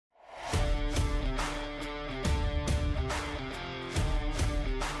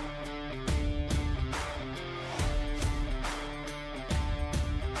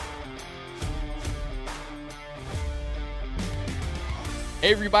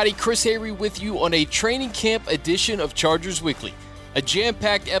Hey everybody, Chris Hayre with you on a training camp edition of Chargers Weekly. A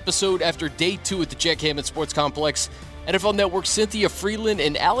jam-packed episode after day 2 at the Jack Hammond Sports Complex. NFL Network Cynthia Freeland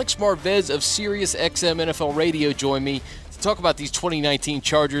and Alex Marvez of Sirius XM NFL Radio join me to talk about these 2019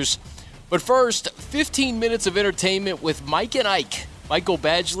 Chargers. But first, 15 minutes of entertainment with Mike and Ike, Michael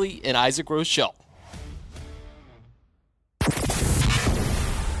Badgley and Isaac Rochelle.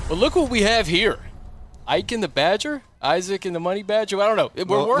 Well, look what we have here. Ike and the Badger? Isaac and the Money Badger? I don't know.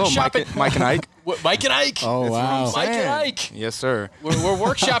 We're workshopping. Mike and Ike? Mike and Ike. Oh, wow. Mike and Ike. Yes, sir. We're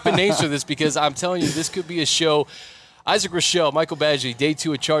workshopping names for this because I'm telling you, this could be a show. Isaac Rochelle, Michael Badgley, day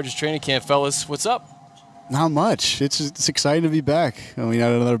 2 at Chargers training camp. Fellas, what's up? Not much. It's exciting to be back. I mean,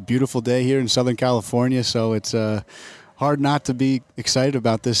 had another beautiful day here in Southern California, so it's hard not to be excited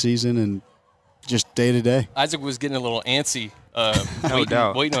about this season and just day to day. Isaac was getting a little antsy. No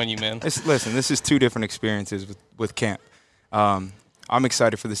doubt. Waiting on you, man. Listen, this is 2 different experiences with camp. I'm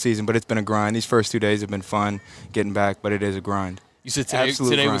excited for the season, but it's been a grind. These first 2 days have been fun getting back, but it is a grind. You said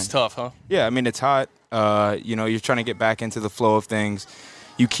today was tough, huh? Yeah, I mean, it's hot. You're trying to get back into the flow of things.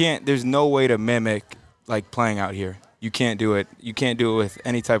 There's no way to mimic, like, playing out here. You can't do it. You can't do it with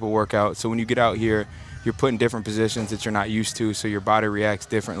any type of workout. So when you get out here, you're put in different positions that you're not used to, so your body reacts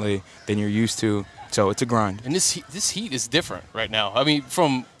differently than you're used to. So it's a grind. And this heat is different right now. I mean,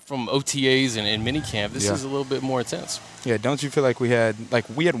 from OTAs and minicamp, this is a little bit more intense. Yeah, don't you feel like we had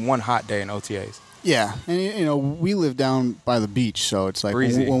one hot day in OTAs? Yeah, and we live down by the beach, so it's like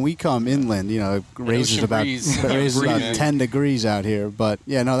when we come inland, it raises about 10 degrees out here. But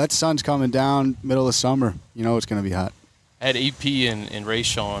yeah, no, that sun's coming down middle of summer. It's going to be hot. I had AP and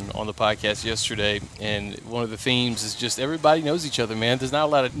Rayshawn on the podcast yesterday, and one of the themes is just everybody knows each other, man. There's not a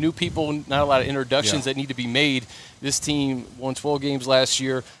lot of new people, not a lot of introductions that need to be made. This team won 12 games last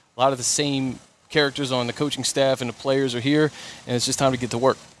year. A lot of the same characters on the coaching staff and the players are here, and it's just time to get to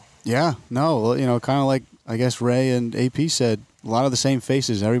work. Yeah, no, kind of like I guess Ray and AP said, a lot of the same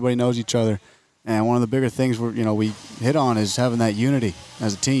faces. Everybody knows each other, and one of the bigger things we hit on is having that unity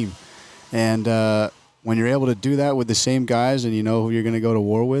as a team, and when you're able to do that with the same guys and you know who you're going to go to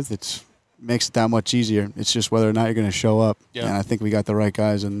war with, it makes it that much easier. It's just whether or not you're going to show up, and I think we got the right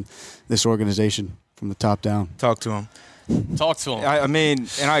guys in this organization from the top down. Talk to him. I mean,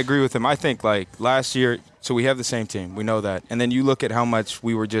 and I agree with him. I think, like, last year, so we have the same team. We know that. And then you look at how much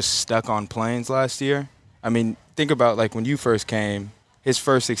we were just stuck on planes last year. I mean, think about, like, when you first came, his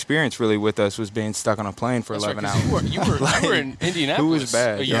first experience really with us was being stuck on a plane for 11 hours. You were in Indianapolis. Who was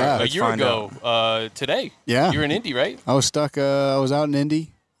bad? A year ago today. Yeah. You were in Indy, right? I was stuck. I was out in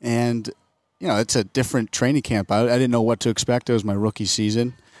Indy, and, it's a different training camp. I didn't know what to expect. It was my rookie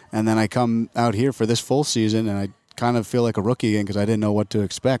season. And then I come out here for this full season, and I kind of feel like a rookie again because I didn't know what to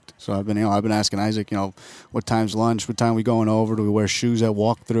expect. So I've been asking Isaac, what time's lunch, what time we going over, do we wear shoes at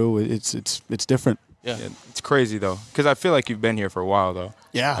walkthrough? It's different. Yeah, it's crazy though because I feel like you've been here for a while though.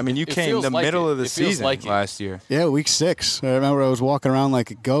 Yeah, I mean you came the middle of the season last year. Yeah, week 6. I remember I was walking around like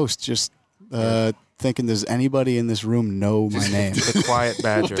a ghost, just thinking, does anybody in this room know my name? The quiet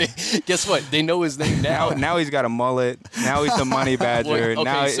Badger. Guess what? They know his name now. Now he's got a mullet. Now he's the Money Badger.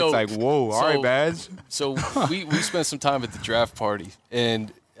 It's like, whoa, all right, Badge. So we spent some time at the draft party.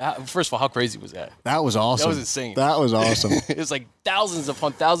 And first of all, how crazy was that? That was awesome. That was insane. That was awesome. It was like thousands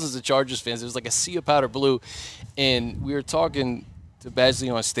upon thousands of Chargers fans. It was like a sea of powder blue. And we were talking to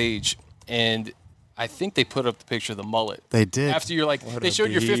Badgley on stage, and I think they put up the picture of the mullet. They did. After you're like, they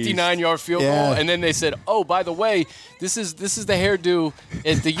showed your 59-yard field goal, and then they said, "Oh, by the way, this is the hairdo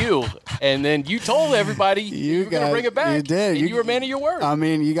at the U." And then you told everybody you were going to bring it back. You did. And you were a man of your word. I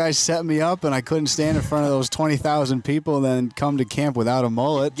mean, you guys set me up, and I couldn't stand in front of those 20,000 people and then come to camp without a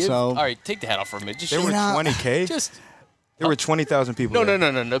mullet. All right, take the hat off for a minute. There were 20K. There were 20,000 people.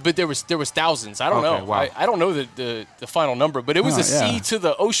 No. But there was thousands. I don't know. Wow. I don't know the final number, but it was a sea to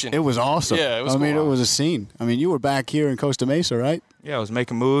the ocean. It was awesome. Yeah, it was. I mean, it was a scene. I mean, you were back here in Costa Mesa, right? Yeah, I was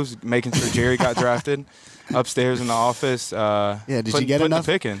making moves, making sure Jerry got drafted. Upstairs in the office. Did you get enough?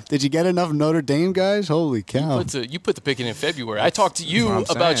 Did you get enough Notre Dame guys? Holy cow! You put the pick in February. I talked to you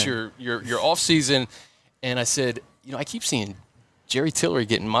about your off season, and I said, I keep seeing Jerry Tillery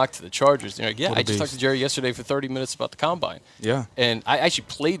getting mocked to the Chargers. They're like, I just talked to Jerry yesterday for 30 minutes about the combine. Yeah. And I actually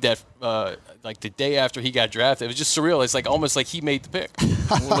played that like the day after he got drafted. It was just surreal. It's like almost like he made the pick.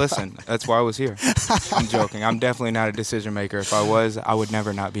 Well, listen, that's why I was here. I'm joking. I'm definitely not a decision maker. If I was, I would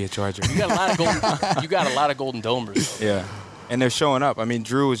never not be a Charger. You got a lot of golden domers. Though. Yeah. And they're showing up. I mean,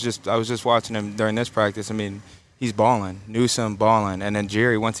 I was just watching him during this practice. I mean, he's balling. Newsome balling. And then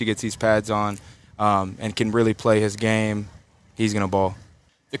Jerry, once he gets these pads on and can really play his game, he's going to ball.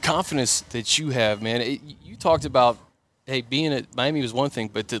 The confidence that you have, man, you talked about hey, being at Miami was one thing,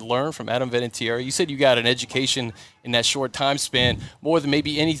 but to learn from Adam Vinatieri, you said you got an education in that short time span more than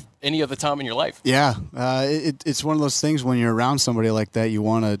maybe any other time in your life. Yeah, it's one of those things when you're around somebody like that, you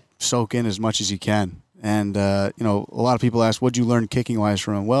want to soak in as much as you can. And, a lot of people ask, what'd you learn kicking-wise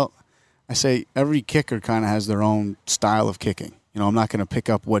from him? Well, I say every kicker kind of has their own style of kicking. I'm not going to pick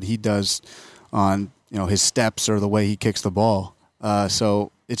up what he does on, his steps or the way he kicks the ball.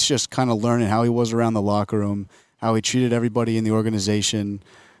 So it's just kind of learning how he was around the locker room, how he treated everybody in the organization,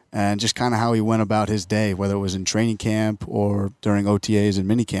 and just kind of how he went about his day, whether it was in training camp or during OTAs and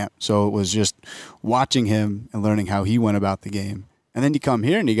minicamp. So it was just watching him and learning how he went about the game. And then you come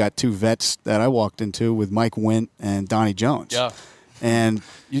here and you got two vets that I walked into with Mike Wint and Donnie Jones. Yeah. And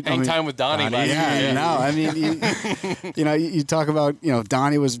time with Donnie. You talk about,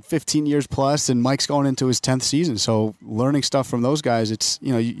 Donnie was 15 years plus and Mike's going into his 10th season. So learning stuff from those guys, it's,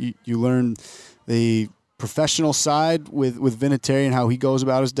 you learn the professional side with Vinatieri and how he goes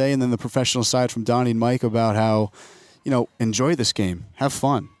about his day, and then the professional side from Donnie and Mike about how, enjoy this game, have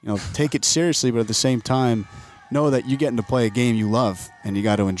fun, take it seriously, but at the same time, know that you're getting to play a game you love and you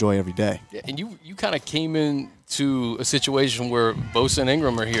got to enjoy every day. Yeah, and you kind of came into a situation where Bosa and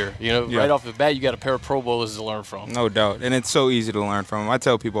Ingram are here. Right off the bat, you got a pair of Pro Bowlers to learn from. No doubt, and it's so easy to learn from them. I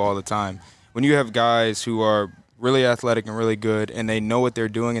tell people all the time, when you have guys who are really athletic and really good, and they know what they're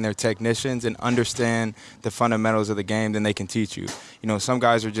doing and they're technicians and understand the fundamentals of the game, then they can teach you. Some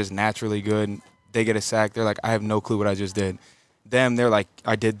guys are just naturally good. They get a sack. They're like, I have no clue what I just did. Them, they're like,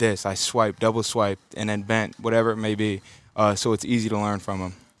 I did this. I swiped, double swiped, and then bent, whatever it may be. So it's easy to learn from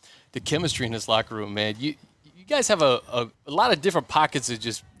them. The chemistry in this locker room, man. You guys have a lot of different pockets of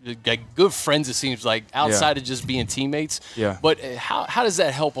just like good friends, it seems like, outside of just being teammates. Yeah. But how does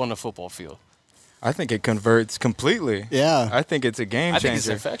that help on the football field? I think it converts completely. Yeah. I think it's a game changer. I think it's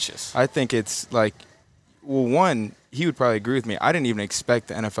infectious. I think it's like, well, one, he would probably agree with me. I didn't even expect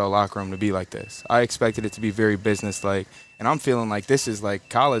the NFL locker room to be like this. I expected it to be very business-like. And I'm feeling like this is like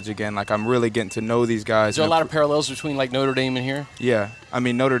college again. Like I'm really getting to know these guys. Is there a lot of parallels between like Notre Dame and here? Yeah. I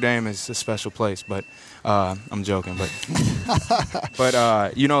mean, Notre Dame is a special place, but I'm joking. But,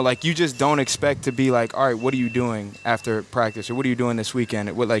 like you just don't expect to be like, all right, what are you doing after practice? Or what are you doing this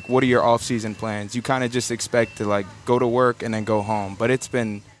weekend? What are your off-season plans? You kind of just expect to like go to work and then go home. But it's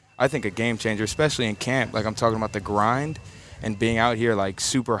been, I think, a game changer, especially in camp. Like I'm talking about the grind. And being out here like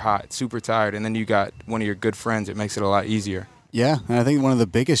super hot, super tired, and then you got one of your good friends, it makes it a lot easier. Yeah, and I think one of the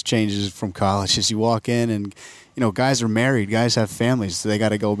biggest changes from college is you walk in and, guys are married, guys have families so they got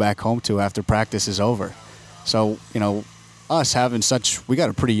to go back home to after practice is over. So, us having we got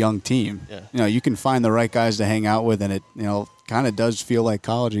a pretty young team. Yeah. You can find the right guys to hang out with, and it, kind of does feel like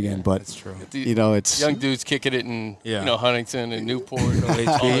college again. Yeah, but that's true. It's young dudes kicking it in, Huntington and Newport, all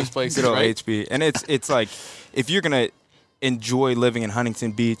those places, right? HB, and it's like if you're gonna enjoy living in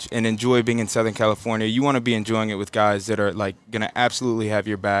Huntington Beach and enjoy being in Southern California, you want to be enjoying it with guys that are like going to absolutely have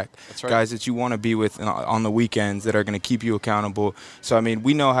your back. That's right. Guys that you want to be with on the weekends that are going to keep you accountable. So, I mean,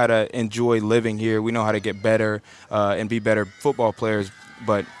 we know how to enjoy living here. We know how to get better and be better football players.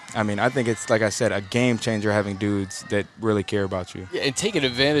 But, I mean, I think it's, like I said, a game changer having dudes that really care about you. Yeah, and taking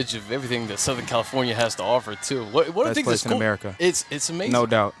advantage of everything that Southern California has to offer, too. One of the things that's cool, in America. It's amazing. No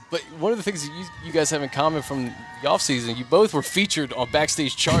doubt. But one of the things that you guys have in common from the offseason, you both were featured on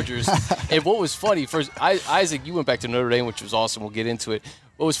Backstage Chargers. And what was funny, first, Isaac, you went back to Notre Dame, which was awesome. We'll get into it.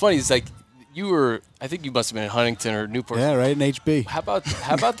 What was funny is, like, I think you must have been in Huntington or Newport. Yeah, right in HB. How about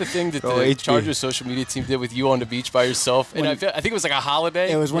the thing that the Chargers social media team did with you on the beach by yourself? And I think it was like a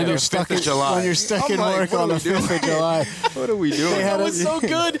holiday. It was when you're stuck in July. When you're stuck in work on the 5th of July. What are we doing? It was so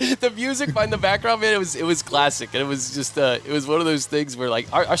good. The music in the background, man, it was classic. And it was just it was one of those things where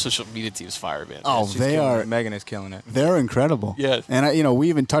like our social media team is fire, man. Oh, they are. Megan is killing it. They're incredible. Yeah. And we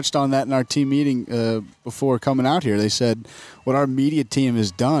even touched on that in our team meeting before coming out here. They said what our media team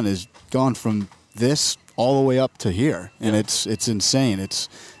has done is gone from this all the way up to here, and it's insane.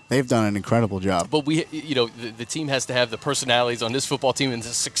 They've done an incredible job. But the team has to have the personalities on this football team and the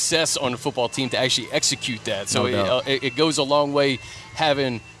success on the football team to actually execute that. So it goes a long way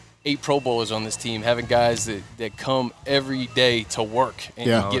having 8 Pro Bowlers on this team, having guys that come every day to work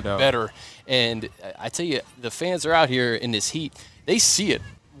and get better. And I tell you, the fans are out here in this heat. They see it.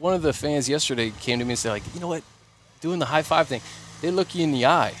 One of the fans yesterday came to me and said, like, you know what, doing the high five thing, they look you in the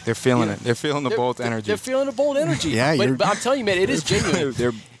eye. They're feeling it. They're feeling the bold energy. They're feeling the bold energy. Yeah, but I'm telling you, man, it is genuine.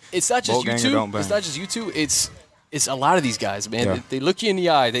 It's not just you two. It's not just you two. It's a lot of these guys, man. Yeah. They look you in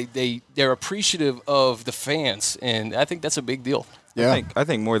the eye. They're appreciative of the fans, and I think that's a big deal. Yeah. I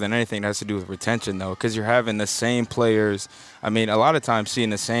think more than anything it has to do with retention, though, because you're having the same players. I mean, a lot of times seeing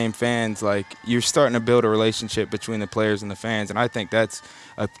the same fans, like you're starting to build a relationship between the players and the fans, and I think that's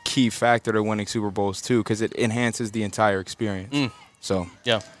a key factor to winning Super Bowls too, because it enhances the entire experience. So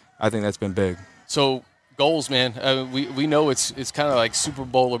Yeah. I think that's been big. So goals, man. We know it's kind of like Super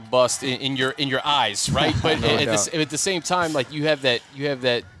Bowl or bust in your eyes, right? But at the same time, like you have that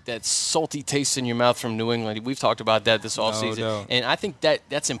salty taste in your mouth from New England. We've talked about that this offseason. doubt. And I think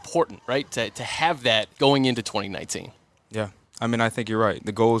that's important, right? To have that going into 2019. Yeah. I mean, I think you're right.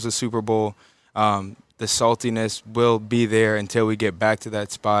 The goal is the Super Bowl. The saltiness will be there until we get back to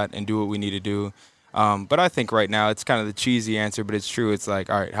that spot and do what we need to do. But I think right now it's kind of the cheesy answer, but it's true. It's like,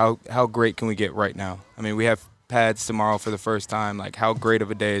 all right, how great can we get right now? I mean, we have pads tomorrow for the first time. Like, how great of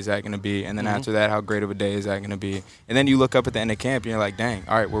a day is that going to be? And then after that, how great of a day is that going to be? And then you look up at the end of camp and you're like, dang,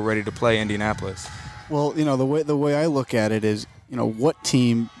 all right, we're ready to play Indianapolis. Well, the way I look at it is, what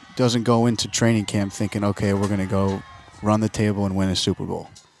team doesn't go into training camp thinking, okay, we're going to go run the table and win a Super Bowl?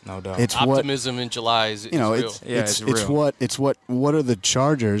 No doubt. It's Optimism in July is real. It's real. What are the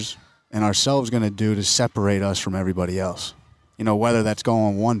Chargers and ourselves going to do to separate us from everybody else? Whether that's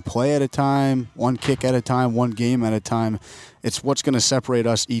going one play at a time, one kick at a time, one game at a time, it's what's going to separate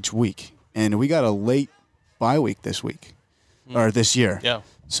us each week. And we got a late bye week this week or this year. Yeah.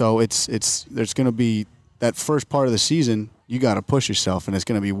 So there's going to be that first part of the season. You got to push yourself, and it's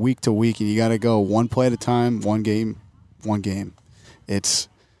going to be week to week, and you got to go one play at a time, one game. It's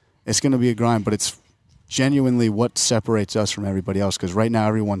going to be a grind, but it's genuinely what separates us from everybody else, because right now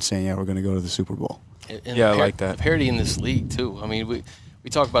everyone's saying, yeah, we're going to go to the Super Bowl. And I like that. The parity in this league, too. I mean, we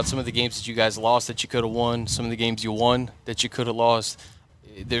talk about some of the games that you guys lost that you could have won, some of the games you won that you could have lost.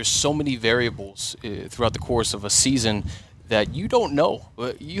 There's so many variables throughout the course of a season that you don't know.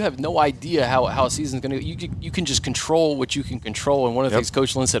 You have no idea how a season's going to – you can just control what you can control. And one of the things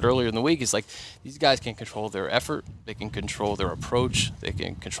Coach Lynn said earlier in the week is, like, these guys can control their effort. They can control their approach. They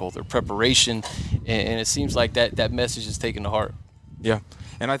can control their preparation. And it seems like that message is taken to heart. Yeah.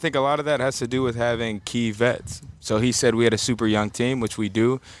 And I think a lot of that has to do with having key vets. So he said we had a super young team, which we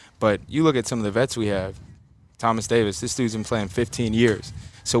do. But you look at some of the vets we have. Thomas Davis, this dude's been playing 15 years.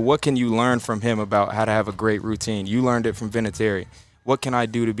 So what can you learn from him about how to have a great routine? You learned it from Vinatieri. What can I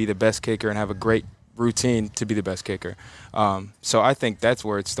do to be the best kicker and have a great routine to be the best kicker? So I think that's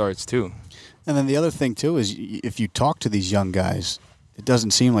where it starts too. And then the other thing too is if you talk to these young guys, it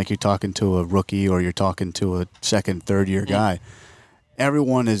doesn't seem like you're talking to a rookie or you're talking to a second, third year guy.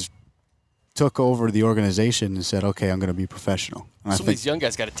 Everyone has took over the organization and said, okay, I'm going to be professional. And some of these young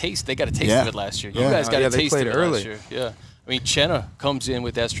guys got a taste. They got a taste of it last year. You Yeah. guys got a they taste of played it early. last year. Yeah. I mean, Chenna comes in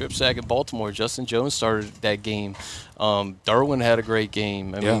with that strip sack in Baltimore. Justin Jones started that game. Derwin had a great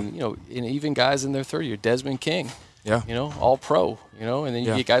game. I mean, and even guys in their third year, Desmond King. Yeah. All pro. And then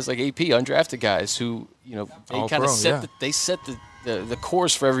you get guys like AP, undrafted guys who, they All kind of pro, set the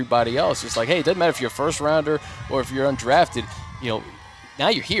course for everybody else. It's like, hey, it doesn't matter if you're a first rounder or if you're undrafted. Now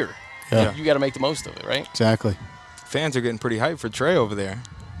you're here. Yeah. You got to make the most of it, right? Exactly. Fans are getting pretty hyped for Trey over there.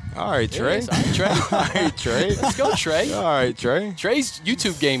 All right, Trey. Yes, all right, Trey. All right, Trey. Let's go, Trey. All right, Trey. Trey's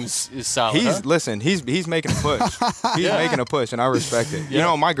YouTube game is solid. Listen, he's making a push. He's making a push, and I respect it.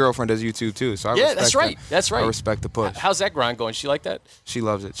 Yeah. My girlfriend does YouTube too, so I respect that's right. that. That's right. I respect the push. How's that grind going? She like that? She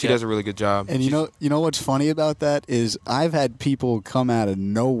loves it. She Yeah. does a really good job. And you know what's funny about that is I've had people come out of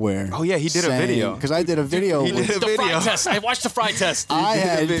nowhere. Oh, yeah, he did a video. Because I did a video. He did a The video. fry test. I watched the fry test. I did a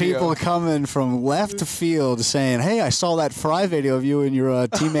had video. people coming from left field saying, hey, I saw that fry video of you and your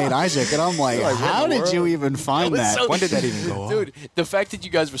teammate Isaac. And I'm like, Like, what how in the did you world? even find that? When did that even go on? Dude, the fact that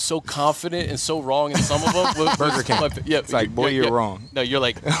you guys were so confident and so wrong in some of them. Burger King. It's like, boy, you're wrong. No, you're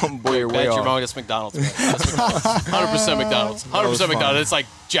like, Boy, you're way you're off. wrong. That's McDonald's. Man. That's McDonald's. 100% McDonald's. 100% was McDonald's. fun. It's like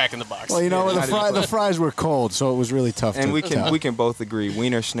Jack in the Box. Well, the fries were cold, so it was really tough And to we tell. can both agree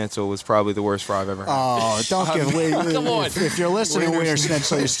Wiener Schnitzel was probably the worst fry I've ever had. Oh, don't give away. Come on. If you're listening, Wiener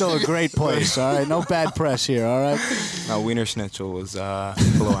Schnitzel, you're still a great place, all right? No bad press here, all right? No, Wiener Schnitzel was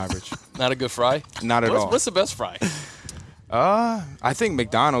below average. Not a good fry? Not at all. What's the best fry? I think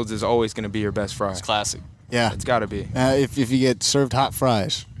McDonald's is always going to be your best fry. It's classic. Yeah. It's got to be. If you get served hot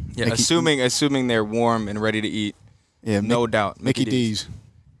fries. Yeah, Mickey- assuming they're warm and ready to eat. Yeah, No doubt. Mickey D's.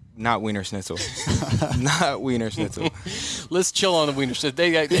 Not Wiener Schnitzel. Not Wiener Schnitzel. Let's chill on the Wiener Schnitzel.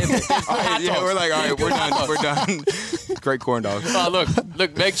 They hot Yeah, dogs. we're like, all right, Good we're hot done. dogs. We're done. Great corn dogs. Oh,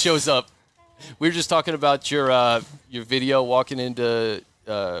 look, Meg shows up. We were just talking about your video walking into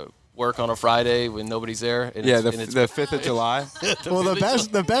work on a Friday when nobody's there. And Yeah, it's the 5th of July. Well,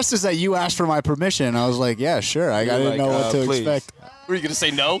 the best is that you asked for my permission. I was like, yeah, sure. I didn't like, know what to please. expect. Were you going to say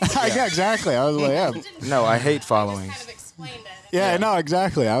no? Yeah, exactly. I was like, yeah. No, I hate following. Kind of explained it. Yeah, no,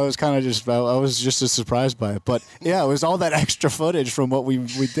 exactly. I was kind of just, I was just as surprised by it. But yeah, it was all that extra footage from what we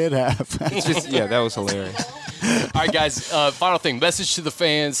did have. It's just, yeah, that was hilarious. All right, guys, final thing. Message to the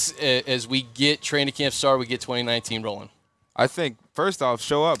fans as we get training camp started, we get 2019 rolling. I think, first off,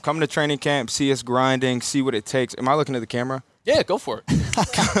 show up. Come to training camp, see us grinding, see what it takes. Am I looking at the camera? Yeah, go for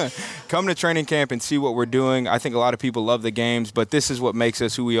it. Come to training camp and see what we're doing. I think a lot of people love the games, but this is what makes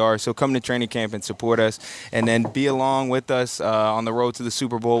us who we are. So come to training camp and support us, and then be along with us on the road to the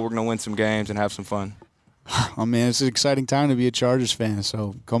Super Bowl. We're going to win some games and have some fun. Oh, man, it's an exciting time to be a Chargers fan.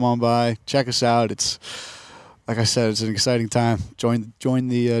 So come on by, check us out. It's, like I said, it's an exciting time. Join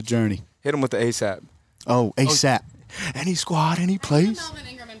the journey. Hit them with the ASAP. Oh, ASAP. Any squad, any place? Melvin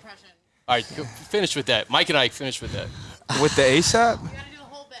Ingram impression. All right, finish with that. Mike and I finish with that. With the ASAP? You gotta do the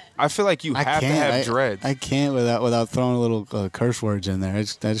whole bit. I feel like you have to have dreads. I can't without throwing a little curse words in there.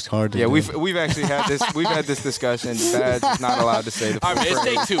 That's hard to do. We've actually had this. We've had this discussion. Bad's is not allowed to say the All full right, man,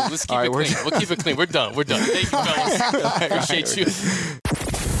 phrase. it's day 2. Let's keep it clean. We'll keep it clean. We're done. Thank you, fellas. Appreciate you.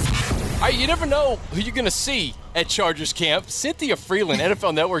 All right, you never know who you're going to see at Chargers camp. Cynthia Freeland,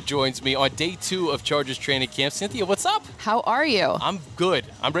 NFL Network, joins me on day 2 of Chargers training camp. Cynthia, what's up? How are you? I'm good.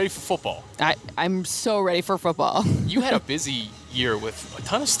 I'm ready for football. I'm so ready for football. You had a busy year with a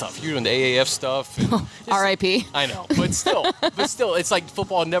ton of stuff. You're doing the AAF stuff. And R.I.P. I know, but still, it's like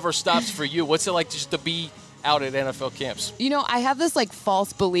football never stops for you. What's it like just to be out at NFL camps? You know, I have this like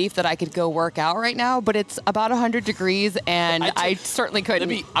false belief that I could go work out right now, but it's about 100 degrees, and I certainly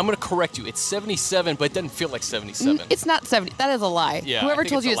couldn't. I'm going to correct you. It's 77, but it doesn't feel like 77. It's not 70. That is a lie. Yeah, Whoever I think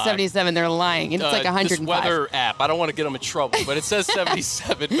told you it's it's a lie. 77, they're lying. And it's like 105. This weather app, I don't want to get them in trouble, but it says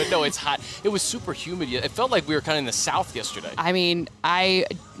 77. But no, it's hot. It was super humid. It felt like we were kind of in the South yesterday. I mean,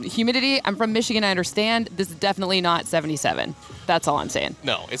 humidity, I'm from Michigan, I understand. This is definitely not 77. That's all I'm saying.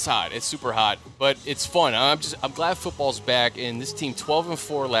 No, it's hot. It's super hot, but it's fun. I'm glad football's back, and this team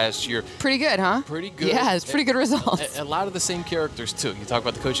 12-4 last year. Pretty good, huh? Pretty good. Yeah, it's pretty good results. A lot of the same characters too. You talk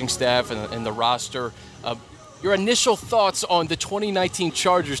about the coaching staff and the roster. Your initial thoughts on the 2019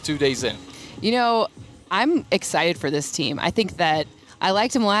 Chargers 2 days in? You know, I'm excited for this team. I think that I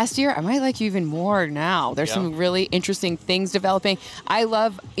liked him last year. I might like you even more now. There's some really interesting things developing. I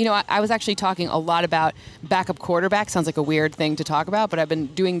love, I was actually talking a lot about backup quarterback. Sounds like a weird thing to talk about, but I've been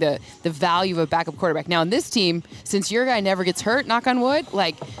doing the value of a backup quarterback. Now, in this team, since your guy never gets hurt, knock on wood,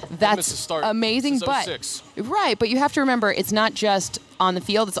 that's amazing. But right, but you have to remember, it's not just on the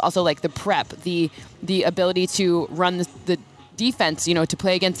field. It's also like the prep, the ability to run the defense, to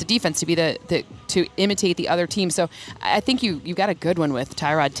play against the defense, to be to imitate the other team. So I think you got a good one with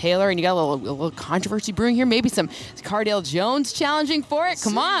Tyrod Taylor, and you got a little controversy brewing here. Maybe some Cardale Jones challenging for it.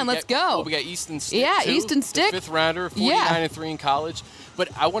 Come on, let's go. Well, we got Easton Stick. Yeah, too, Easton Stick, 5th rounder, 49-3 in college. But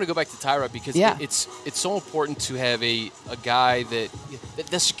I want to go back to Tyrod because it's so important to have a guy that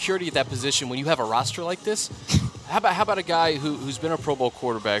the security at that position when you have a roster like this. How about a guy who's been a Pro Bowl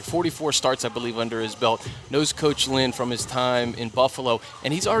quarterback, 44 starts, I believe, under his belt, knows Coach Lynn from his time in Buffalo,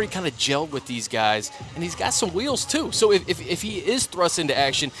 and he's already kind of gelled with these guys, and he's got some wheels too. So if he is thrust into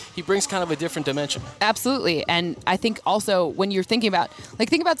action, he brings kind of a different dimension. Absolutely, and I think also when you're thinking about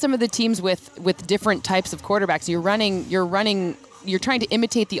some of the teams with different types of quarterbacks, you're trying to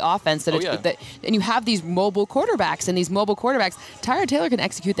imitate the offense and you have these mobile quarterbacks, Tyrod Taylor can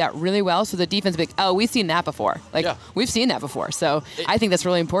execute that really well, so the defense will be like, oh, we've seen that before. We've seen that before. So I think that's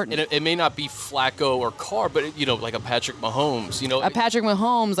really important. And it may not be Flacco or Carr, but like a Patrick Mahomes, Patrick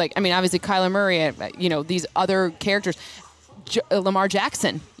Mahomes, obviously Kyler Murray, these other characters. Lamar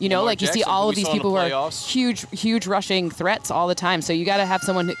Jackson, you see all of these people who are huge rushing threats all the time. So you got to have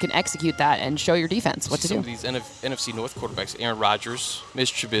someone who can execute that and show your defense what to do. Some of these NFC North quarterbacks, Aaron Rodgers,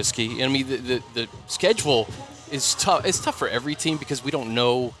 Mitch Trubisky. I mean, the schedule is tough. It's tough for every team because we don't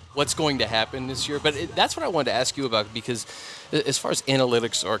know what's going to happen this year. But that's what I wanted to ask you about, because as far as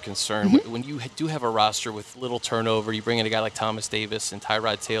analytics are concerned, when you do have a roster with little turnover, you bring in a guy like Thomas Davis and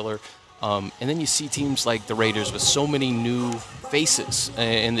Tyrod Taylor. And then you see teams like the Raiders with so many new faces,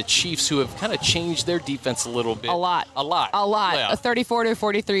 and the Chiefs who have kind of changed their defense a little bit. A lot. Yeah. A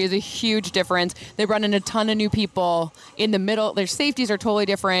 34-43 is a huge difference. They run in a ton of new people in the middle. Their safeties are totally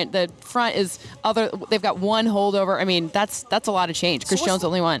different. The front is other. They've got one holdover. I mean, that's a lot of change. Chris Jones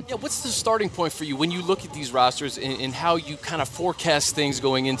only one. Yeah. What's the starting point for you when you look at these rosters and how you kind of forecast things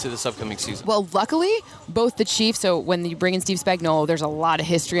going into this upcoming season? Well, luckily, both the Chiefs. So when you bring in Steve Spagnuolo, there's a lot of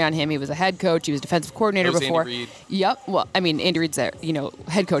history on him. He was a head coach. He was defensive coordinator before. Andy Reid. Yep. Well, I mean, Andy Reid's a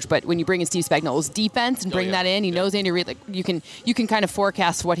head coach, but when you bring in Steve Spagnuolo's defense and bring that in, he knows Andy Reid. Like you can kind of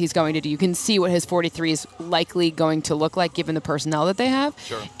forecast what he's going to do. You can see what his 43 is likely going to look like given the personnel that they have.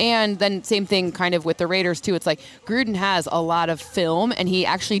 Sure. And then same thing kind of with the Raiders too. It's like Gruden has a lot of film, and he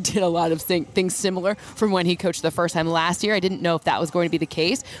actually did a lot of things similar from when he coached the first time last year. I didn't know if that was going to be the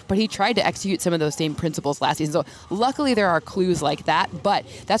case, but he tried to execute some of those same principles last season. So luckily there are clues like that, but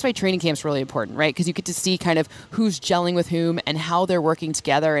that's why training camp's really important, right? Because you get to see kind of who's gelling with whom and how they're working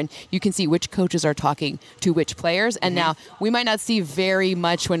together, and you can see which coaches are talking to which players. And now we might not see very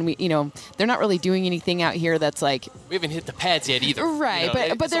much when they're not really doing anything out here that's like, we haven't hit the pads yet either. Right,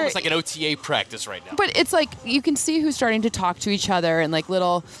 but it's almost like an OTA practice right now. But it's like you can see who's starting to talk to each other and like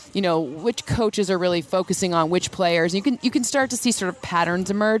little, which coaches are really focusing on which players. You can start to see sort of patterns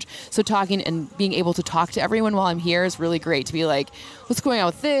emerge. So talking and being able to talk to everyone while I'm here is really great to be like, what's going on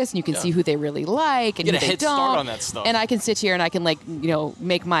with this? And you can see who they really like and get who a they head don't. start on that stuff. And I can sit here and I can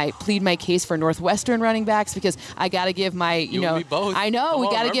plead my case for Northwestern running backs because I got to give my, You and me both. I know we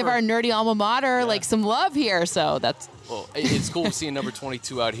got to give our nerdy alma mater like some love here. So that's. Well, it's cool seeing number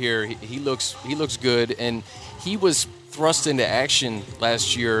 22 out here. He looks good, and he was thrust into action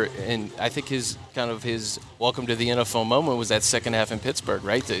last year, and I think his welcome to the NFL moment was that second half in Pittsburgh,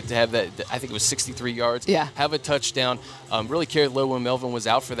 right? To have that, I think it was 63 yards, have a touchdown, really carried low when Melvin was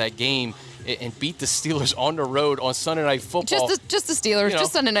out for that game, and beat the Steelers on the road on Sunday Night Football. Just the Steelers,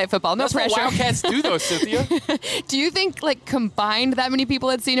 just Sunday Night Football, no that's pressure. What Wildcats do, though, Cynthia. Do you think, like, combined that many people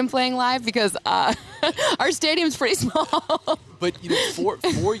had seen him playing live? Because our stadium's pretty small. But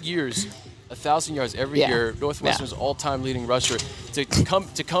 4 years, 1,000 yards every year. Northwestern's all-time leading rusher. To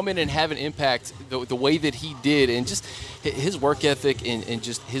come in and have an impact the way that he did, and just his work ethic and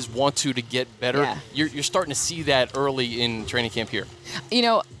just his want-to get better. Yeah. You're starting to see that early in training camp here.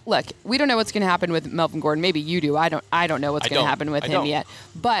 Look, we don't know what's going to happen with Melvin Gordon. Maybe you do. I don't know what's going to happen with him yet.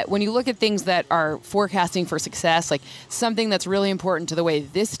 But when you look at things that are forecasting for success, like something that's really important to the way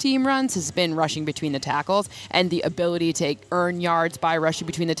this team runs has been rushing between the tackles and the ability to earn yards by rushing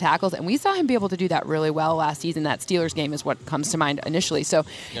between the tackles. And we saw him be able to do that really well last season. That Steelers game is what comes to mind initially. So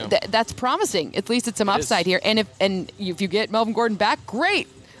that's promising. At least it's some upside here. And if you get Melvin Gordon back, great.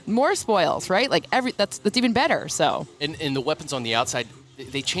 More spoils, right? Like that's even better. So and the weapons on the outside,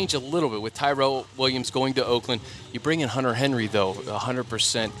 they change a little bit with Tyrell Williams going to Oakland. You bring in Hunter Henry, though,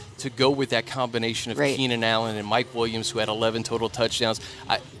 100%, to go with that combination of Keenan Allen and Mike Williams, who had 11 total touchdowns.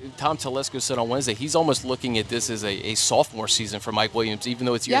 Tom Telesco said on Wednesday he's almost looking at this as a sophomore season for Mike Williams, even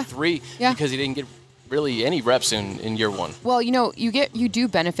though it's year 3, because he didn't get really any reps in year 1. Well, you do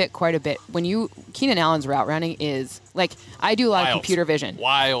benefit quite a bit when Keenan Allen's route running is like, I do a lot of computer vision.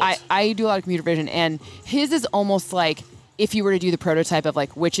 Wild. I do a lot of computer vision, and his is almost like if you were to do the prototype of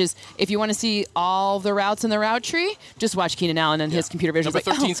like, which is, if you want to see all the routes in the route tree, just watch Keenan Allen and his computer vision.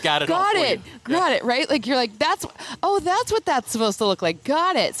 Number 13's got it. Got it, right? Like you're like, that's what that's supposed to look like.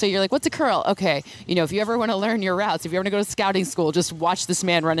 Got it. So you're like, what's a curl? Okay, if you ever want to learn your routes, if you ever want to go to scouting school, just watch this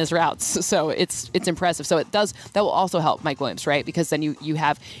man run his routes. So it's impressive. So that will also help Mike Williams, right? Because then you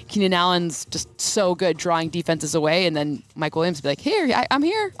have Keenan Allen's just so good drawing defenses away, and then Mike Williams will be like, here, I'm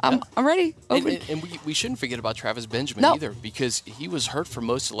here, I'm ready. And we shouldn't forget about Travis Benjamin either, because he was hurt for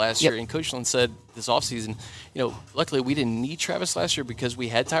most of last year. And Coach Lynn said this offseason, luckily we didn't need Travis last year because we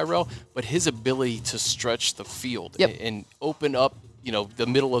had Tyrell, but his ability to stretch the field and open up, the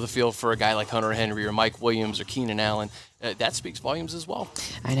middle of the field for a guy like Hunter Henry or Mike Williams or Keenan Allen, that speaks volumes as well.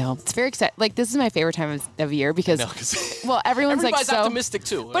 I know. It's very exciting. Like, this is my favorite time of year because, everyone's like so optimistic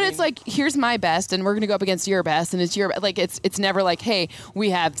too. But it's like, here's my best, and we're going to go up against your best, and it's your like. It's never like, hey,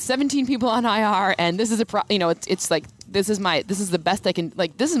 we have 17 people on IR, and this is it's like, this is the best I can,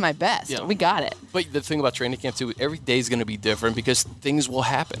 like, this is my best. Yeah. We got it. But the thing about training camp too, every day is going to be different because things will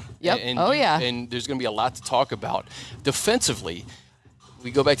happen. Yep. And there's going to be a lot to talk about. Defensively,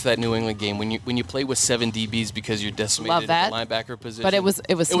 we go back to that New England game when you play with 7 DBs because you're decimated at the linebacker position. But it was smart.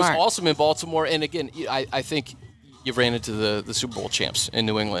 It was awesome in Baltimore. And again, I think you ran into the Super Bowl champs in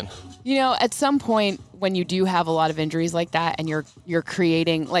New England. At some point when you do have a lot of injuries like that, and you're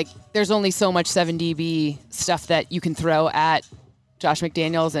creating, like, there's only so much 7 DB stuff that you can throw at Josh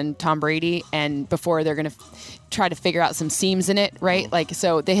McDaniels and Tom Brady, and before they're going to try to figure out some seams in it, right? Mm-hmm. Like,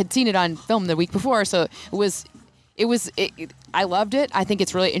 so they had seen it on film the week before, so I loved it. I think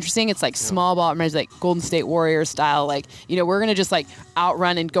it's really interesting. It's like small ball, like Golden State Warriors style. Like, we're going to just like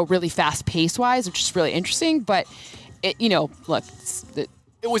outrun and go really fast pace wise, which is really interesting. But look,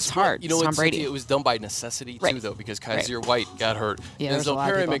 it was hard. Tom Brady. It was done by necessity too, though, because Kaiser White got hurt. Denzel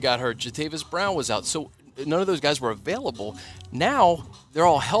Perryman got hurt. Jatavis Brown was out. So none of those guys were available. Now they're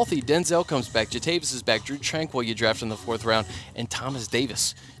all healthy. Denzel comes back. Jatavis is back. Drew Tranquill you draft in the 4th round. And Thomas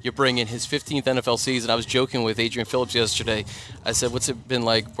Davis, you bring in his 15th NFL season. I was joking with Adrian Phillips yesterday. I said, what's it been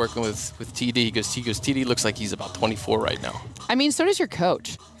like working with TD? He goes, TD looks like he's about 24 right now. I mean, so does your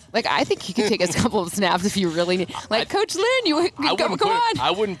coach. Like, I think he could take a couple of snaps if you really need. Like, Coach Lynn, come on. I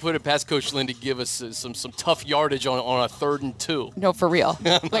wouldn't put it past Coach Lynn to give us some tough yardage on a 3rd and 2. No, for real.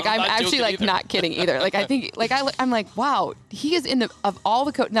 Like, I'm actually, like, not kidding either. Like, I think, like, I'm like, wow, he is of all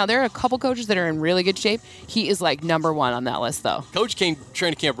the coaches. Now, there are a couple coaches that are in really good shape. He is, like, number 1 on that list, though. Coach came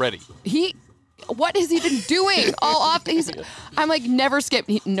training camp ready. What has he been doing all off? I'm like, never skip.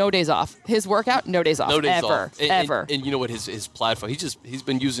 No days off. His workout, no days off. No days ever, off. Ever. And you know what? His platform. He's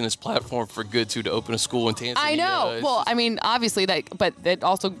been using his platform for good too, to open a school in Tanzania. I know. Well, I mean, obviously but that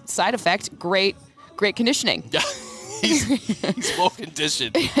also side effect. Great conditioning. Yeah, he's well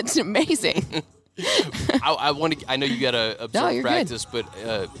conditioned. It's amazing. I know you got to observe practice, good.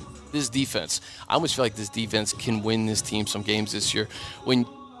 but this defense. I almost feel like this defense can win this team some games this year. When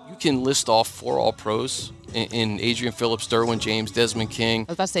you can list off 4 All-Pros in Adrian Phillips, Derwin James, Desmond King. I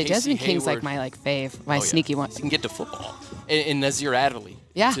was about to say, Desmond King's like my fave, sneaky one. He can get to football. And Nazir Adderley.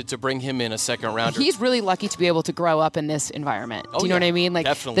 Yeah. To bring him in a 2nd rounder. He's really lucky to be able to grow up in this environment. Do you know what I mean? Like,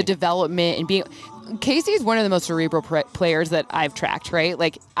 definitely. The development and being. Casey is one of the most cerebral players that I've tracked, right?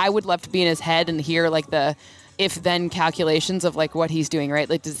 Like, I would love to be in his head and hear, like, the if-then calculations of, like, what he's doing, right?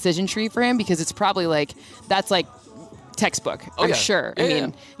 Like, the decision tree for him, because it's probably, like, that's, like, textbook, I'm sure. Yeah, I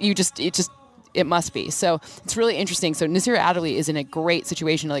mean, it must be. So it's really interesting. So Nazir Adderley is in a great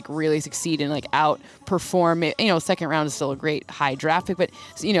situation to like really succeed and like outperform it. 2nd round is still a great high draft pick, but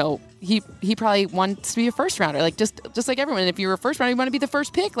he probably wants to be a 1st rounder. Like just like everyone. And if you're a 1st rounder, you want to be the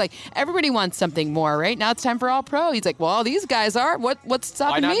 1st pick. Like everybody wants something more, right? Now it's time for All Pro. He's like, well, these guys are. What's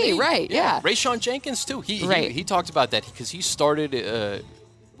stopping me? Right? Yeah. Rayshawn Jenkins too. He talked about that because he started.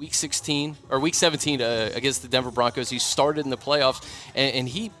 Week 17 against the Denver Broncos. He started in the playoffs, and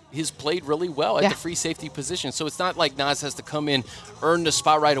he's played really well at the free safety position. So it's not like Nas has to come in, earn the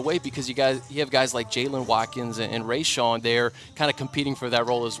spot right away, because you have guys like Jalen Watkins and Rayshawn there kind of competing for that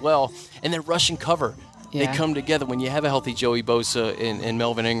role as well. And then rushing cover. Yeah. They come together when you have a healthy Joey Bosa and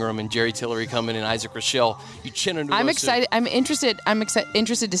Melvin Ingram and Jerry Tillery coming in, Isaac Rochelle. You chin into I'm excited. I'm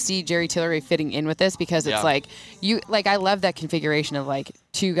interested to see Jerry Tillery fitting in with this, because it's I love that configuration of like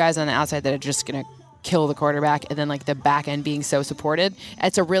 2 guys on the outside that are just gonna kill the quarterback, and then like the back end being so supported.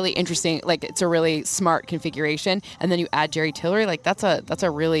 It's a really interesting, like it's a really smart configuration. And then you add Jerry Tillery, like that's a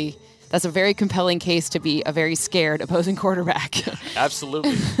very compelling case to be a very scared opposing quarterback.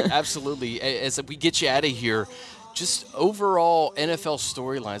 Absolutely. Absolutely. As we get you out of here, just overall NFL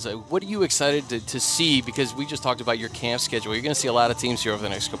storylines, what are you excited to see? Because we just talked about your camp schedule. You're going to see a lot of teams here over the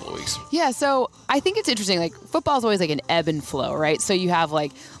next couple of weeks. Yeah, so I think it's interesting. Like, football is always like an ebb and flow, right? So you have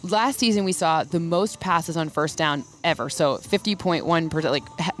like last season we saw the most passes on 1st down ever. So 50.1%,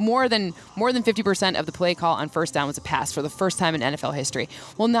 like more than 50% of the play call on 1st down was a pass for the first time in NFL history.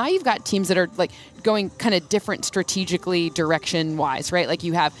 Well, now you've got teams that are like going kind of different strategically direction wise, right? Like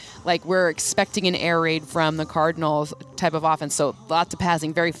you have like we're expecting an air raid from the Cardinals type of offense, so lots of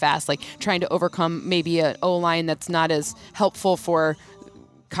passing, very fast, like trying to overcome maybe an O-line that's not as helpful for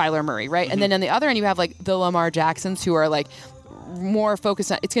Kyler Murray, right? Mm-hmm. And then on the other end, you have like the Lamar Jacksons, who are like more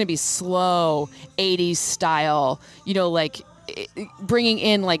focused on, it's going to be slow 80s style, like bringing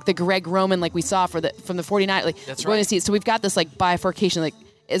in like the Greg Roman like we saw from the 49ers. Like, that's right. Going to see, so we've got this like bifurcation, like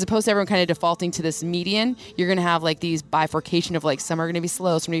as opposed to everyone kind of defaulting to this median, you're going to have like these bifurcation of like some are going to be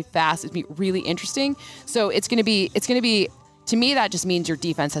slow, some are going to be fast. It's going to be really interesting. So it's going to be, to me, that just means your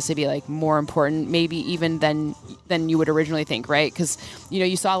defense has to be like more important, maybe even than you would originally think, right? Because,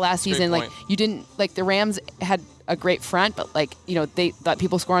 you saw last season, like you didn't, like the Rams had a great front, but like, they thought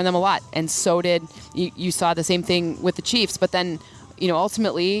people score on them a lot. And so did, you saw the same thing with the Chiefs. But then,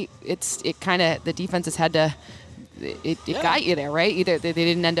 ultimately the defense has had to, it got you there, right? Either they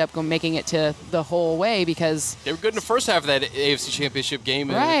didn't end up making it to the whole way because they were good in the first half of that AFC Championship game,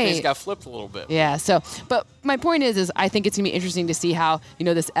 and things got flipped a little bit. Yeah. So, but my point is I think it's gonna be interesting to see how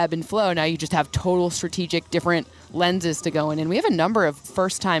this ebb and flow. Now you just have total strategic different lenses to go in, and we have a number of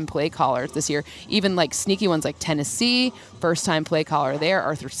first-time play callers this year. Even like sneaky ones like Tennessee, first-time play caller there,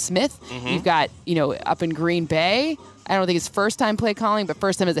 Arthur Smith. Mm-hmm. You've got up in Green Bay. I don't think it's first time play calling, but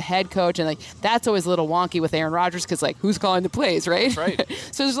first time as a head coach. And like, that's always a little wonky with Aaron Rodgers because like, who's calling the plays, right? That's right.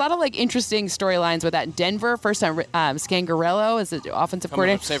 So there's a lot of like interesting storylines with that. In Denver, first time Scangarello as the offensive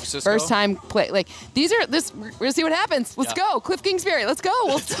coordinator. San Francisco. First time play. Like, we're gonna see what happens. Let's go. Cliff Kingsbury, let's go.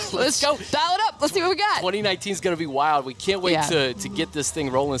 Let's go. Dial it up. Let's see what we got. 2019 is going to be wild. We can't wait to get this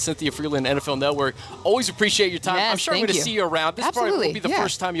thing rolling. Cynthia Freeland, NFL Network. Always appreciate your time. Yes, I'm sure I'm going to see you around. This probably will be the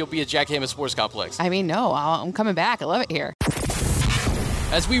first time you'll be at Jack Hammett Sports Complex. I mean, no, I'm coming back. I love it here.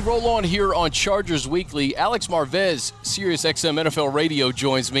 As we roll on here on Chargers Weekly, Alex Marvez, Sirius XM NFL Radio,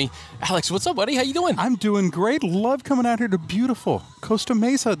 joins me. Alex, what's up, buddy? How you doing? I'm doing great. Love coming out here to beautiful Costa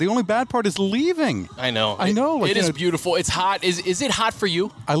Mesa. The only bad part is leaving. I know. Like, it is beautiful. It's hot. Is it hot for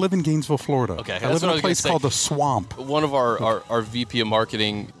you? I live in Gainesville, Florida. Okay. I live in a place called the Swamp. One of our VP of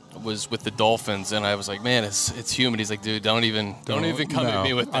marketing was with the Dolphins, and I was like, man, it's humid. He's like, dude, don't even come at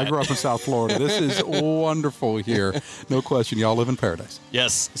me with that. I grew up in South Florida. This is wonderful here. No question. Y'all live in paradise.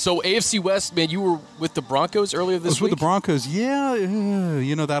 Yes. So AFC West, man, you were with the Broncos earlier this week? With the Broncos. Yeah,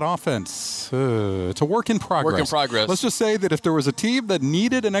 that offense. It's a work in progress. Work in progress. Let's just say that if there was a team that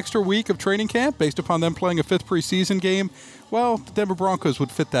needed an extra week of training camp based upon them playing a 5th preseason game, well, the Denver Broncos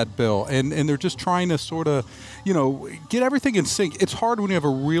would fit that bill. And they're just trying to sort of, get everything in sync. It's hard when you have a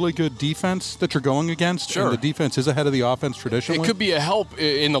really good defense that you're going against. Sure. And the defense is ahead of the offense traditionally. It could be a help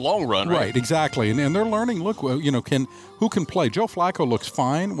in the long run, right? Right, exactly. And they're learning, look, who can play? Joe Flacco looks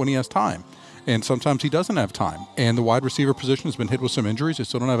fine when he has time. And sometimes he doesn't have time. And the wide receiver position has been hit with some injuries. They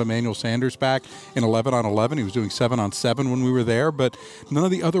still don't have Emmanuel Sanders back in 11-on-11. He was doing 7-on-7 when we were there. But none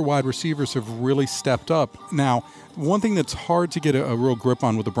of the other wide receivers have really stepped up. Now, one thing that's hard to get a real grip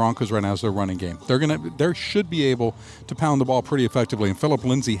on with the Broncos right now is their running game. They should be able to pound the ball pretty effectively. And Phillip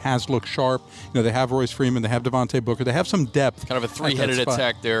Lindsay has looked sharp. They have Royce Freeman. They have Devontae Booker. They have some depth. Kind of a three-headed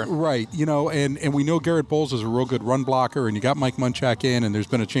attack there. Right. And we know Garrett Bowles is a real good run blocker. And you got Mike Munchak in. And there's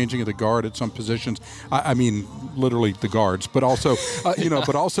been a changing of the guard at some positions. I mean, literally the guards, but also,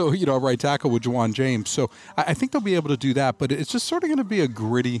 right tackle with Juwan James. So I think they'll be able to do that, but it's just sort of going to be a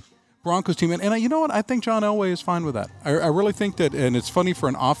gritty Broncos team. And you know what? I think John Elway is fine with that. I really think that, and it's funny for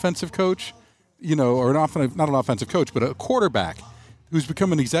an offensive coach, or not an offensive coach, but a quarterback who's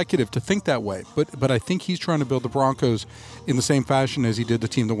become an executive to think that way. But I think he's trying to build the Broncos in the same fashion as he did the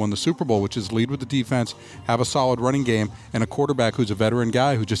team that won the Super Bowl, which is lead with the defense, have a solid running game, and a quarterback who's a veteran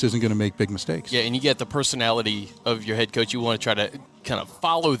guy who just isn't going to make big mistakes. Yeah, and you get the personality of your head coach. You want to try to kind of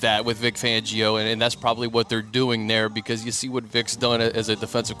follow that with Vic Fangio, and that's probably what they're doing there because you see what Vic's done as a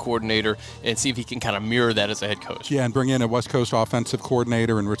defensive coordinator and see if he can kind of mirror that as a head coach. Yeah, and bring in a West Coast offensive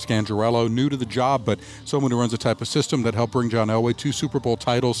coordinator and Rich Scangarello, new to the job, but someone who runs a type of system that helped bring John Elway 2 Super Bowl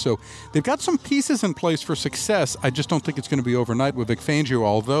titles. So they've got some pieces in place for success. I just don't think it's going to be overnight with Vic Fangio,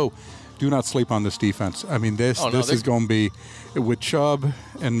 although do not sleep on this defense. I mean, this is going to be with Chubb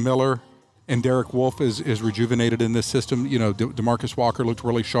and Miller. And Derek Wolfe is rejuvenated in this system. DeMarcus Walker looked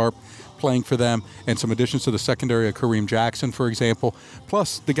really sharp playing for them. And some additions to the secondary of Kareem Jackson, for example.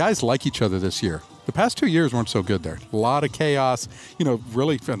 Plus, the guys like each other this year. The past 2 years weren't so good there. A lot of chaos,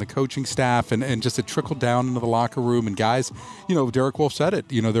 really from the coaching staff and just it trickled down into the locker room. And guys, Derek Wolfe said it.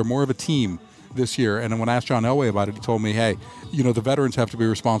 They're more of a team this year. And when I asked John Elway about it, he told me, hey, the veterans have to be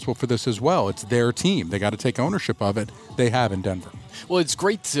responsible for this as well. It's their team. They got to take ownership of it. They have in Denver. Well, it's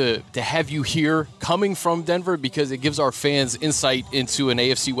great to have you here coming from Denver because it gives our fans insight into an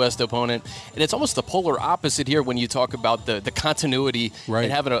AFC West opponent. And it's almost the polar opposite here when you talk about the continuity and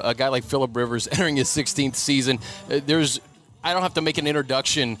having a guy like Phillip Rivers entering his 16th season. I don't have to make an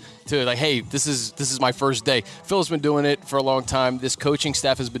introduction to like, hey, this is my first day. Phil's been doing it for a long time. This coaching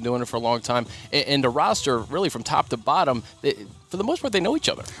staff has been doing it for a long time. And the roster, really from top to bottom, for the most part, they know each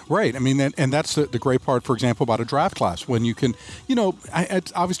other. Right. I mean, and that's the great part, for example, about a draft class. When you can,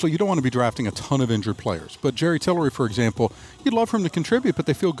 obviously you don't want to be drafting a ton of injured players. But Jerry Tillery, for example, you'd love for him to contribute, but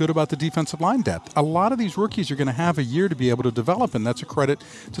they feel good about the defensive line depth. A lot of these rookies are going to have a year to be able to develop, and that's a credit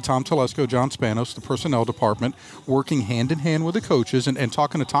to Tom Telesco, John Spanos, the personnel department, working hand in hand with the coaches. And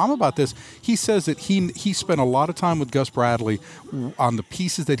talking to Tom about this, he says that he spent a lot of time with Gus Bradley on the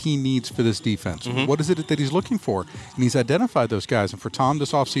pieces that he needs for this defense. Mm-hmm. What is it that he's looking for? And he's identified those guys. And for Tom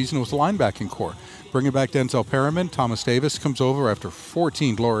this offseason, it was the linebacking core. Bringing back Denzel Perriman, Thomas Davis comes over after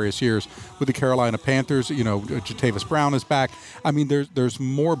 14 glorious years with the Carolina Panthers. Jatavis Brown is back. I mean, there's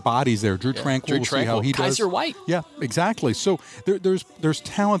more bodies there. Drew Tranquill, we'll see how he does. Kaiser White. Yeah, exactly. So there's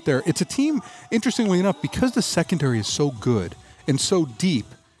talent there. It's a team, interestingly enough, because the secondary is so good and so deep,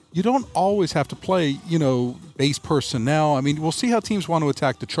 you don't always have to play, base personnel. I mean, we'll see how teams want to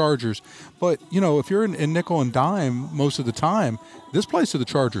attack the Chargers. But, if you're in nickel and dime most of the time, this plays to the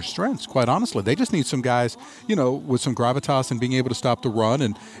Chargers' strengths, quite honestly. They just need some guys, with some gravitas and being able to stop the run.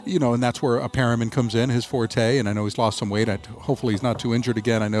 And, and that's where a Perriman comes in, his forte. And I know he's lost some weight. Hopefully he's not too injured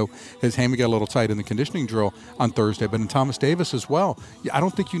again. I know his hammy got a little tight in the conditioning drill on Thursday. But in Thomas Davis as well. I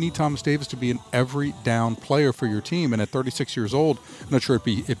don't think you need Thomas Davis to be an every down player for your team. And at 36 years old, I'm not sure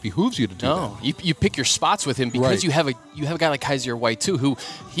it behooves you to do that. No, you pick your spots with him because you have a guy like Kaiser White, too, who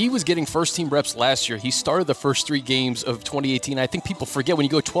he was getting first-team reps last year. He started the first 3 games of 2018. I think people forget when you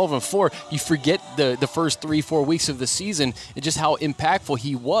go 12-4, you forget the first 3-4 weeks of the season and just how impactful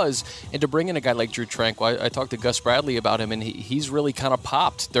he was. And to bring in a guy like Drew Tranquill, I talked to Gus Bradley about him, and he's really kind of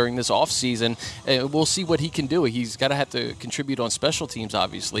popped during this offseason. We'll see what he can do. He's got to have to contribute on special teams,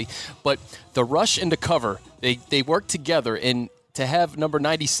 obviously. But the rush and the cover, they work together, and to have number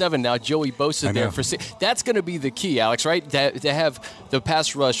 97 now, Joey Bosa there that's going to be the key, Alex, right? To have the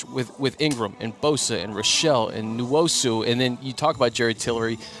pass rush with Ingram and Bosa and Rochelle and Nwosu, and then you talk about Jerry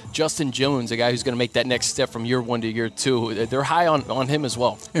Tillery, Justin Jones, a guy who's going to make that next step from year 1 to year 2. They're high on him as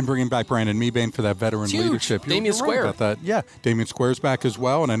well. And bringing back Brandon Mebane for that veteran leadership. Damian Square. Right about that. Yeah, Damian Square's back as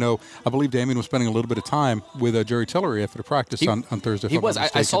well, and I believe Damian was spending a little bit of time with Jerry Tillery after the practice on Thursday. He was.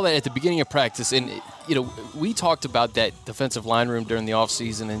 I saw that at the beginning of practice, and we talked about that defensive line room during the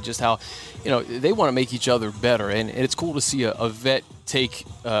offseason and just how they want to make each other better, and it's cool to see a vet take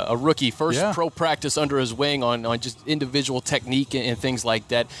a rookie first pro practice under his wing on just individual technique and things like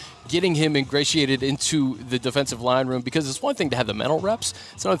that, getting him ingratiated into the defensive line room, because it's one thing to have the mental reps,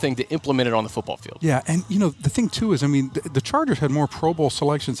 it's another thing to implement it on the football field. Yeah, and the thing too is, the Chargers had more Pro Bowl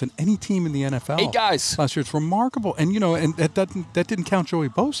selections than any team in the NFL. 8 guys last year. It's remarkable, and and that didn't count Joey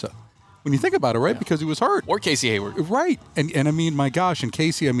Bosa. When you think about it, right? Yeah. Because he was hurt. Or Casey Hayward. Right. And my gosh, and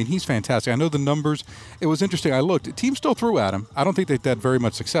Casey, he's fantastic. I know the numbers. It was interesting. I looked. Teams still threw at him. I don't think they've had very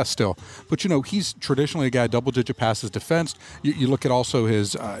much success still. But, he's traditionally a guy, double-digit passes defense. You look at also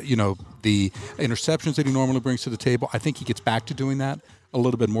his, the interceptions that he normally brings to the table. I think he gets back to doing that a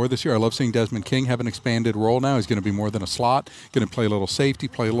little bit more this year. I love seeing Desmond King have an expanded role now. He's going to be more than a slot, going to play a little safety,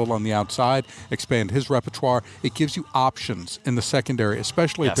 play a little on the outside, expand his repertoire. It gives you options in the secondary,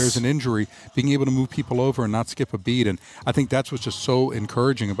 especially if there's an injury, being able to move people over and not skip a beat. And I think that's what's just so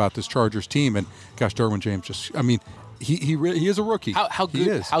encouraging about this Chargers team. And gosh, Derwin James he is a rookie. How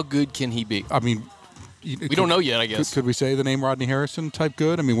good? How good can he be? We don't know yet, I guess. Could we say the name Rodney Harrison type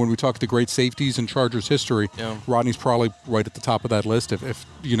good? When we talk the great safeties in Chargers history, Rodney's probably right at the top of that list. If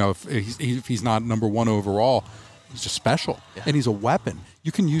he's not number 1 overall, he's just special, and he's a weapon.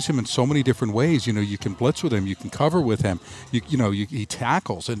 You can use him in so many different ways. You can blitz with him, you can cover with him. He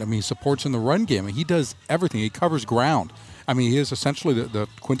tackles, and he supports in the run game. He does everything. He covers ground. He is essentially the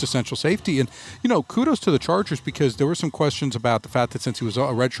quintessential safety. And, kudos to the Chargers, because there were some questions about the fact that since he was a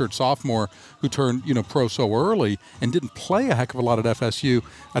redshirt sophomore who turned, pro so early and didn't play a heck of a lot at FSU,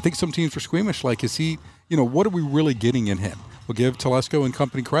 I think some teams were squeamish, like, is he, what are we really getting in him? We'll give Telesco and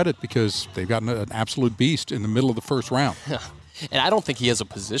company credit because they've gotten an absolute beast in the middle of the first round. And I don't think he has a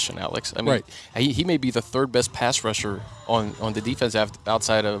position, Alex. He may be the 3rd best pass rusher on the defense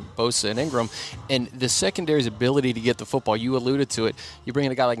outside of Bosa and Ingram. And the secondary's ability to get the football, you alluded to it. You bring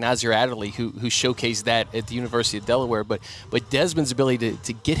in a guy like Nasir Adderley who showcased that at the University of Delaware. But Desmond's ability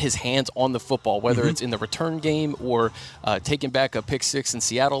to get his hands on the football, whether it's in the return game or taking back a pick 6 in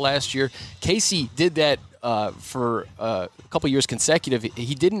Seattle last year. Casey did that for a couple years consecutive.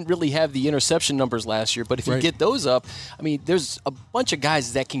 He didn't really have the interception numbers last year, but if you get those up, there's a bunch of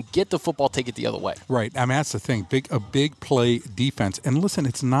guys that can get the football, take it the other way. Right. That's the thing. A big play defense. And listen,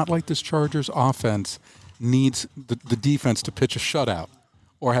 it's not like this Chargers offense needs the defense to pitch a shutout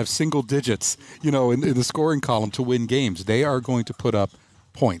or have single digits, in the scoring column to win games. They are going to put up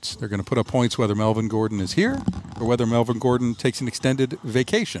points. They're going to put up points whether Melvin Gordon is here or whether Melvin Gordon takes an extended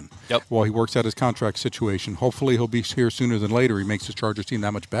vacation while he works out his contract situation. Hopefully he'll be here sooner than later. He makes his Chargers team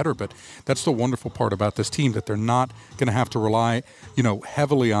that much better. But that's the wonderful part about this team, that they're not going to have to rely,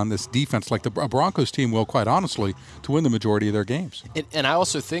 heavily on this defense like the Broncos team will, quite honestly, to win the majority of their games. And I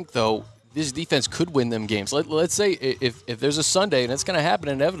also think, though, this defense could win them games. Let's say if there's a Sunday, and it's going to happen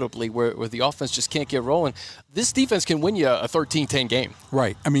inevitably, where the offense just can't get rolling, this defense can win you a 13-10 game.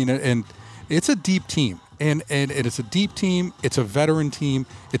 Right. And it's a deep team. And it's a deep team. It's a veteran team.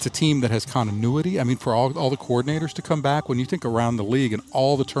 It's a team that has continuity. For all the coordinators to come back, when you think around the league and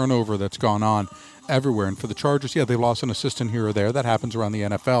all the turnover that's gone on everywhere. And for the Chargers, they lost an assistant here or there. That happens around the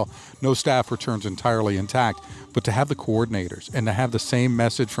NFL. No staff returns entirely intact. But to have the coordinators and to have the same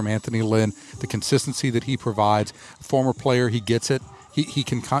message from Anthony Lynn, the consistency that he provides, former player, he gets it. He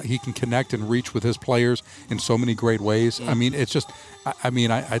can connect and reach with his players in so many great ways. I mean, it's just,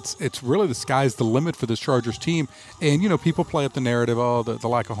 it's really the sky's the limit for this Chargers team. And, you know, people play up the narrative, the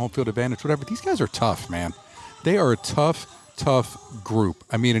lack of home field advantage, whatever. These guys are tough, man. They are a tough group.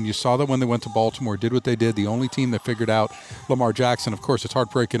 I mean, and you saw that when they went to Baltimore, did what they did, the only team that figured out Lamar Jackson. Of course, it's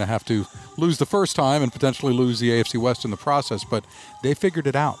heartbreaking to have to lose the first time and potentially lose the AFC West in the process, but they figured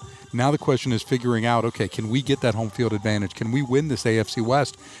it out. Now the question is figuring out, okay, can we get that home field advantage? Can we win this AFC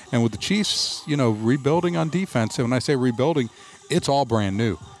West? And with the Chiefs, you know, rebuilding on defense, and when I say rebuilding, it's all brand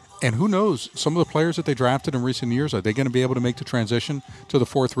new. And who knows, some of the players that they drafted in recent years, are they going to be able to make the transition to the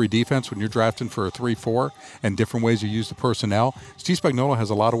 4-3 defense when you're drafting for a 3-4 and different ways you use the personnel? Steve Spagnuolo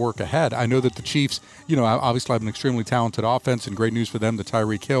has a lot of work ahead. I know that the Chiefs, you know, obviously have an extremely talented offense, and great news for them that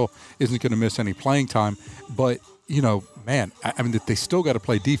Tyreek Hill isn't going to miss any playing time. But, you know, man, I mean, they still got to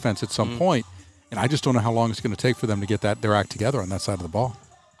play defense at some point, and I just don't know how long it's going to take for them to get their act together on that side of the ball.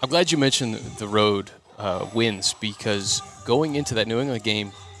 I'm glad you mentioned the road wins, because going into that New England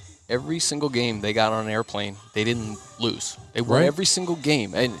game, every single game they got on an airplane, they didn't lose. They won every single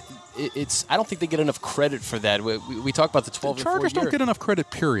game. And it's I don't think they get enough credit for that. We talk about the 12 and 4 Chargers don't get enough credit,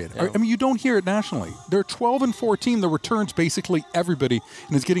 period. Yeah. I mean, you don't hear it nationally. They're 12 and 4 team that returns basically everybody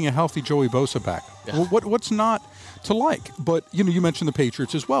and is getting a healthy Joey Bosa back. Yeah. Well, what's not to like? But, you know, you mentioned the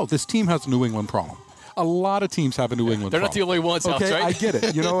Patriots as well. This team has a New England problem. A lot of teams have a New England They're problem. not the only ones, okay, right? I get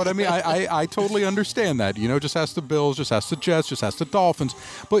it. You know what I mean? I totally understand that. You know, just ask the Bills, just ask the Jets, just ask the Dolphins.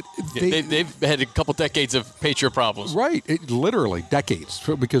 But they've had a couple decades of Patriot problems. Right. Literally decades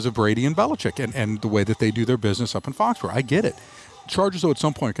because of Brady and Belichick and the way that they do their business up in Foxborough. I get it. Chargers, though, at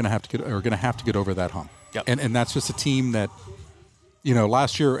some point are going to have to get over that hump. Yep. And that's just a team that, you know,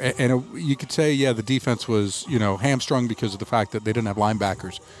 last year, and you could say, yeah, the defense was, you know, hamstrung because of the fact that they didn't have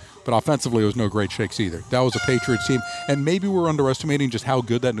linebackers. But offensively, it was no great shakes either. That was a Patriots team. And maybe we're underestimating just how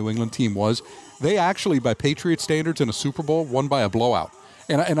good that New England team was. They actually, by Patriots standards in a Super Bowl, won by a blowout.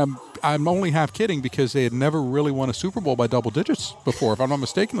 And I'm only half kidding, because they had never really won a Super Bowl by double digits before, if I'm not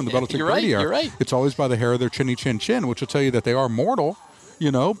mistaken, in the Belichick Brady era. You're right. It's always by the hair of their chinny chin chin, which will tell you that they are mortal,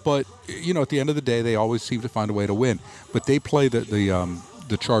 you know. But, you know, at the end of the day, they always seem to find a way to win. But they play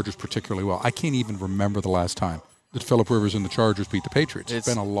the Chargers particularly well. I can't even remember the last time that Phillip Rivers and the Chargers beat the Patriots. It's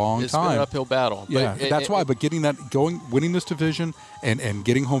been a long time. It's been an uphill battle. Yeah, that's why. But getting that going, winning this division, and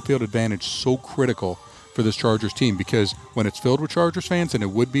getting home field advantage so critical for this Chargers team, because when it's filled with Chargers fans, and it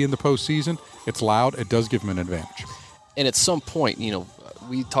would be in the postseason, it's loud. It does give them an advantage. And at some point, you know,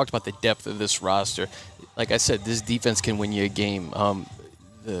 we talked about the depth of this roster. Like I said, this defense can win you a game.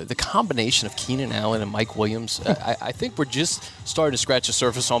 The combination of Keenan Allen and Mike Williams, I think we're just starting to scratch the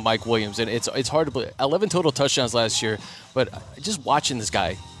surface on Mike Williams, and it's hard to believe. 11 total touchdowns last year, but just watching this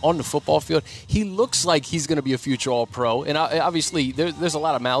guy on the football field, he looks like he's going to be a future All-Pro. And obviously, there's a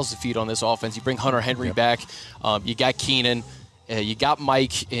lot of mouths to feed on this offense. You bring Hunter Henry back, you got Keenan, you got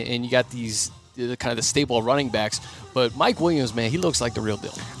Mike, and you got these kind of the stable running backs. But Mike Williams, man, he looks like the real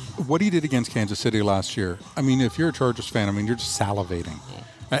deal. What he did against Kansas City last year, I mean, if you're a Chargers fan, I mean, you're just salivating.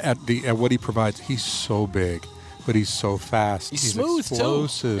 At what he provides. He's so big, but he's so fast. He's smooth,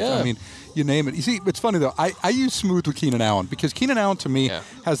 explosive. too. Yeah. I mean, you name it. You see, it's funny, though. I use smooth with Keenan Allen, because Keenan Allen, to me,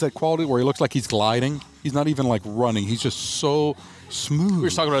 has that quality where he looks like he's gliding. He's not even, like, running. He's just so smooth. We were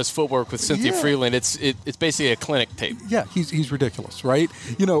talking about his footwork with Cynthia Freeland. It's basically a clinic tape. Yeah, he's ridiculous, right?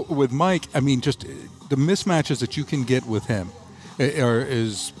 You know, with Mike, I mean, just the mismatches that you can get with him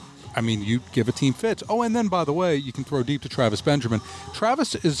is... I mean, you give a team fits. Oh, and then, by the way, you can throw deep to Travis Benjamin.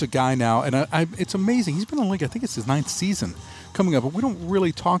 Travis is a guy now, and it's amazing. He's been in the league, I think it's his 9th season coming up, but we don't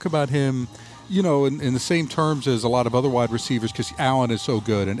really talk about him, you know, in the same terms as a lot of other wide receivers, because Allen is so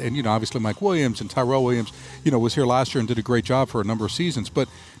good. And, you know, obviously Mike Williams and Tyrell Williams, you know, was here last year and did a great job for a number of seasons. But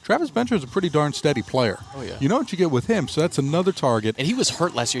Travis Benjamin is a pretty darn steady player. Oh, yeah. You know what you get with him, so that's another target. And he was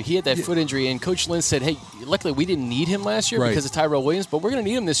hurt last year. He had that foot injury, and Coach Lynn said, hey, luckily we didn't need him last year because of Tyrell Williams, but we're going to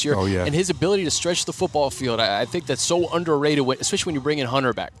need him this year. Oh, yeah. And his ability to stretch the football field, I think that's so underrated, especially when you bring in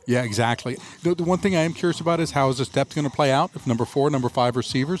Hunter back. Yeah, exactly. The one thing I am curious about is how is this depth going to play out if number 4, number 5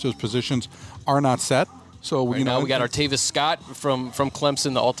 receivers, those positions are not set. So you know, we got Artavis Scott from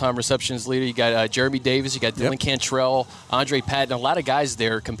Clemson, the all-time receptions leader. You got Jeremy Davis. You got Dylan Cantrell, Andre Patton. A lot of guys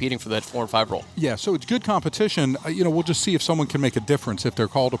there competing for that 4 and 5 role. Yeah, so it's good competition. You know, we'll just see if someone can make a difference if they're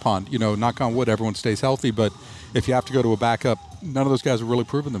called upon. You know, knock on wood, everyone stays healthy. But if you have to go to a backup, none of those guys have really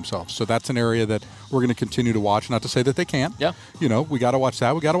proven themselves. So that's an area that we're going to continue to watch. Not to say that they can't. Yeah. You know, we got to watch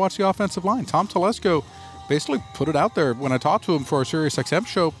that. We got to watch the offensive line. Tom Telesco basically put it out there when I talked to him for our SiriusXM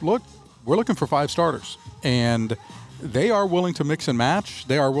show. Look, we're looking for 5 starters. And they are willing to mix and match.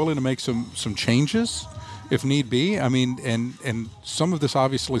 They are willing to make some changes. if need be. I mean, and some of this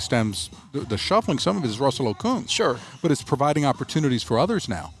obviously stems, the shuffling, some of it is Russell Okung. Sure. But it's providing opportunities for others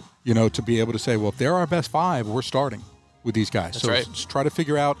now, to be able to say, well, if they're our best five, we're starting with these guys. That's so right. Just try to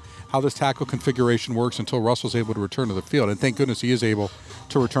figure out how this tackle configuration works until Russell's able to return to the field. And thank goodness he is able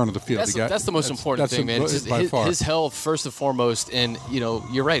to return to the field. That's the most important thing, man. It's his health first and foremost. And,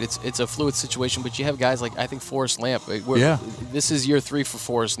 you're right. It's a fluid situation, but you have guys like, I think, Forrest Lamp. This is year 3 for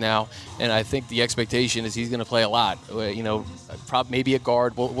Forrest now, and I think the expectation is he's going to play a lot. Maybe a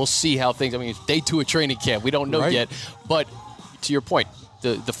guard. We'll see how things, it's day 2 of training camp. We don't know yet. But to your point,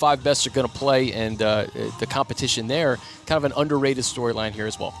 the 5 best are going to play, and the competition there, kind of an underrated storyline here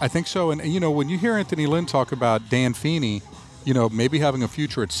as well. I think so. And, when you hear Anthony Lynn talk about Dan Feeney, maybe having a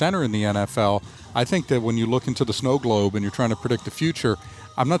future at center in the NFL, I think that when you look into the snow globe and you're trying to predict the future,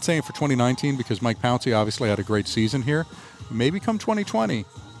 I'm not saying for 2019 because Mike Pouncey obviously had a great season here. Maybe come 2020,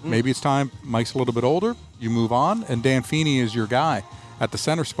 maybe it's time. Mike's a little bit older, you move on, and Dan Feeney is your guy at the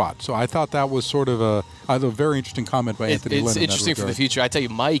center spot. So I thought that was sort of a very interesting comment by Anthony Lynn. It's interesting for the future. I tell you,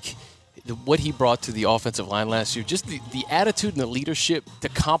 Mike, what he brought to the offensive line last year, just the attitude and the leadership to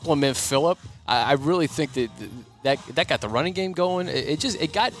complement Phillip, I really think that got the running game going.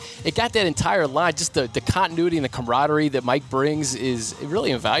 It got that entire line. Just the continuity and the camaraderie that Mike brings is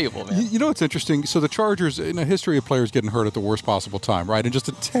really invaluable, man. It's interesting. So the Chargers, in a history of players getting hurt at the worst possible time, right, and just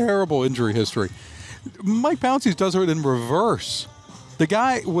a terrible injury history, Mike Pouncey does it in reverse. The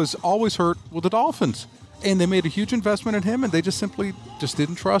guy was always hurt with the Dolphins, and they made a huge investment in him, and they just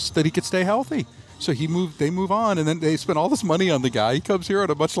didn't trust that he could stay healthy. So they move on, and then they spend all this money on the guy. He comes here on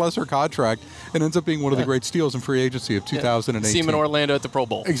a much lesser contract and ends up being one of the great steals in free agency of 2018. See him in Orlando at the Pro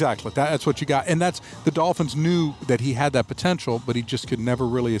Bowl. Exactly. That's what you got. And the Dolphins knew that he had that potential, but he just could never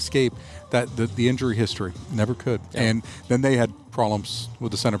really escape the injury history. Never could. Yeah. And then they had problems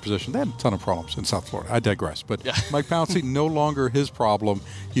with the center position. They had a ton of problems in South Florida. I digress. But Mike Pouncey, no longer his problem.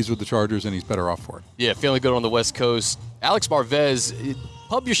 He's with the Chargers, and he's better off for it. Yeah, feeling good on the West Coast. Alex Marvez,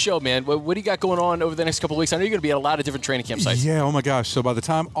 pub your show, man. What do you got going on over the next couple of weeks? I know you're going to be at a lot of different training camp sites. Yeah, oh my gosh. So by the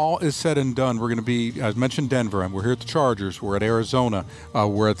time all is said and done, we're going to be, as mentioned, Denver, and we're here at the Chargers. We're at Arizona.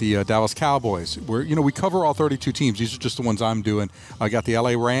 We're at the Dallas Cowboys. We cover all 32 teams. These are just the ones I'm doing. I got the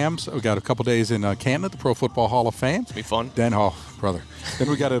LA Rams. We got a couple days in Canton at the Pro Football Hall of Fame. It'll be fun. Then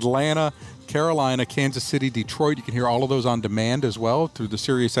we got Atlanta, Carolina, Kansas City, Detroit. You can hear all of those on demand as well through the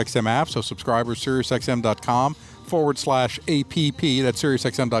SiriusXM app. So subscribers, SiriusXM.com/APP. That's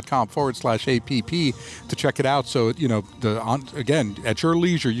SiriusXM.com/APP to check it out. So, again, at your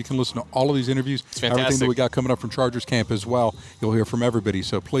leisure, you can listen to all of these interviews. It's fantastic. Everything that we got coming up from Chargers camp as well. You'll hear from everybody.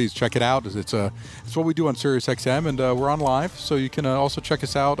 So please check it out. It's what we do on SiriusXM, and we're on live. So you can also check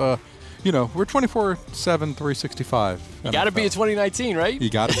us out. We're 24/7, 365. You got to be in 2019, right? You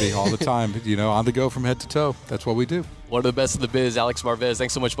got to be all the time. On the go from head to toe. That's what we do. One of the best in the biz, Alex Marvez.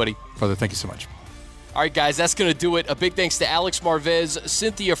 Thanks so much, buddy. Brother, thank you so much. All right, guys, that's going to do it. A big thanks to Alex Marvez,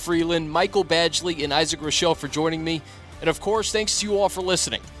 Cynthia Freeland, Michael Badgley, and Isaac Rochelle for joining me. And, of course, thanks to you all for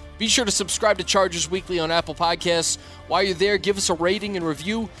listening. Be sure to subscribe to Chargers Weekly on Apple Podcasts. While you're there, give us a rating and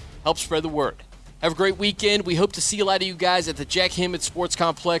review. Help spread the word. Have a great weekend. We hope to see a lot of you guys at the Jack Hammett Sports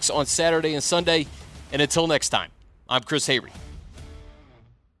Complex on Saturday and Sunday. And until next time, I'm Chris Hayre.